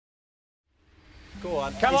Go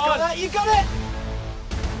on. Come on. Got that. You got it.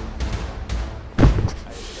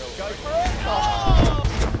 Go for it. Oh!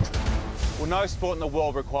 Well, no sport in the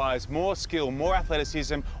world requires more skill, more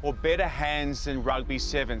athleticism, or better hands than rugby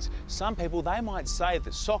sevens. Some people, they might say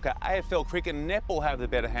that soccer, AFL cricket and netball have the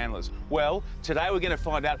better handlers. Well, today we're going to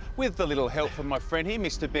find out with the little help from my friend here,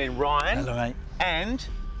 Mr. Ben Ryan. Hello, mate. And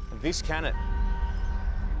this cannon.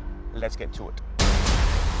 Let's get to it.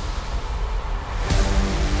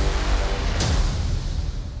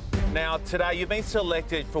 Now, today you've been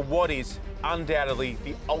selected for what is undoubtedly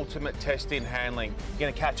the ultimate test in handling. You're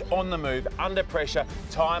going to catch on the move, under pressure,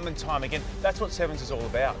 time and time again. That's what sevens is all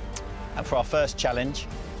about. And for our first challenge,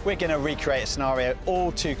 we're going to recreate a scenario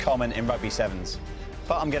all too common in rugby sevens.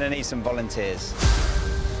 But I'm going to need some volunteers.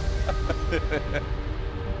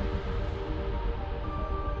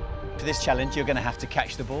 For this challenge, you're going to have to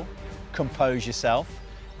catch the ball, compose yourself,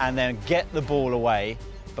 and then get the ball away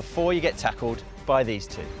before you get tackled by these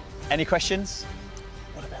two. Any questions?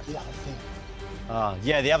 What about the other thing?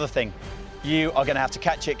 Yeah, the other thing. You are going to have to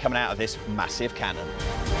catch it coming out of this massive cannon.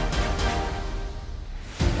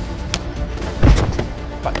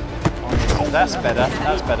 Oh, that's better,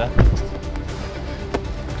 that's better.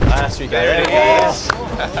 That's what we go. There it is.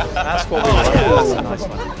 That's what we want. That's a nice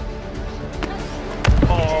one.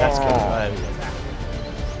 That's good. There we go.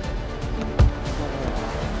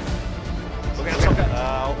 We're going to soccer.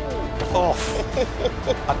 Off.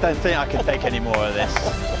 I don't think I can take any more of this.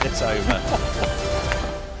 It's over.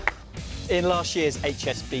 In last year's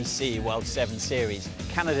HSBC World 7 Series,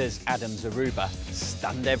 Canada's Adam Zaruba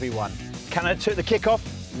stunned everyone. Canada took the kick-off,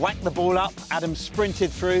 whacked the ball up, Adam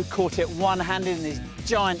sprinted through, caught it one-handed in his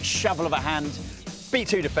giant shovel of a hand, beat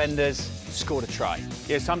two defenders, scored a try.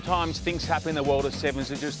 Yeah, sometimes things happen in the world of sevens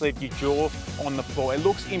that just leave your jaw on the floor. It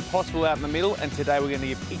looks impossible out in the middle, and today we're going to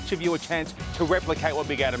give each of you a chance to replicate what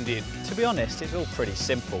Big Adam did. To be honest, it's all pretty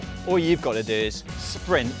simple. All you've got to do is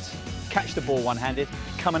sprint, catch the ball one-handed,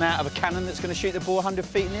 coming out of a cannon that's going to shoot the ball 100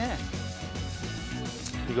 feet in the air.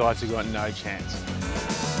 You guys have got no chance.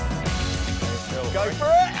 Go for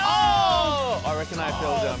it! Oh! I reckon I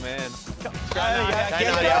fell down, man.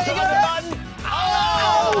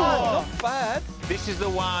 Oh! Not bad. This is the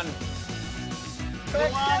one.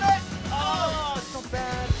 Get it! Oh, it's not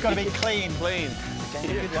bad. It's got to be clean. Clean.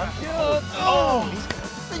 Good one. Oh!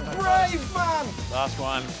 Be brave, man! Last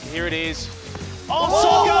one. Here it is. Oh,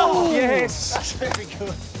 soccer! Yes! That's very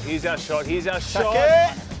good. Here's our shot. Here's our Chuck shot.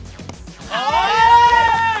 it! Oh!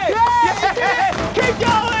 Yeah! Keep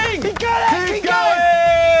going! Keep going! Keep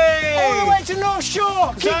going! All the way to North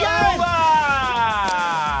Shore! Keep going!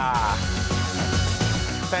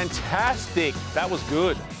 Fantastic. That was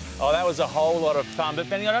good. Oh, that was a whole lot of fun. But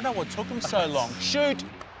Benny, I don't know what took them so long. Shoot!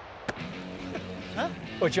 Huh?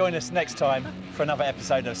 Well, join us next time for another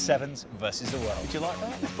episode of Sevens versus the World. Did you like that?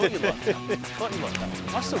 I thought you liked that. I thought you liked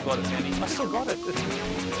that. I still got it, Benny. I still got it.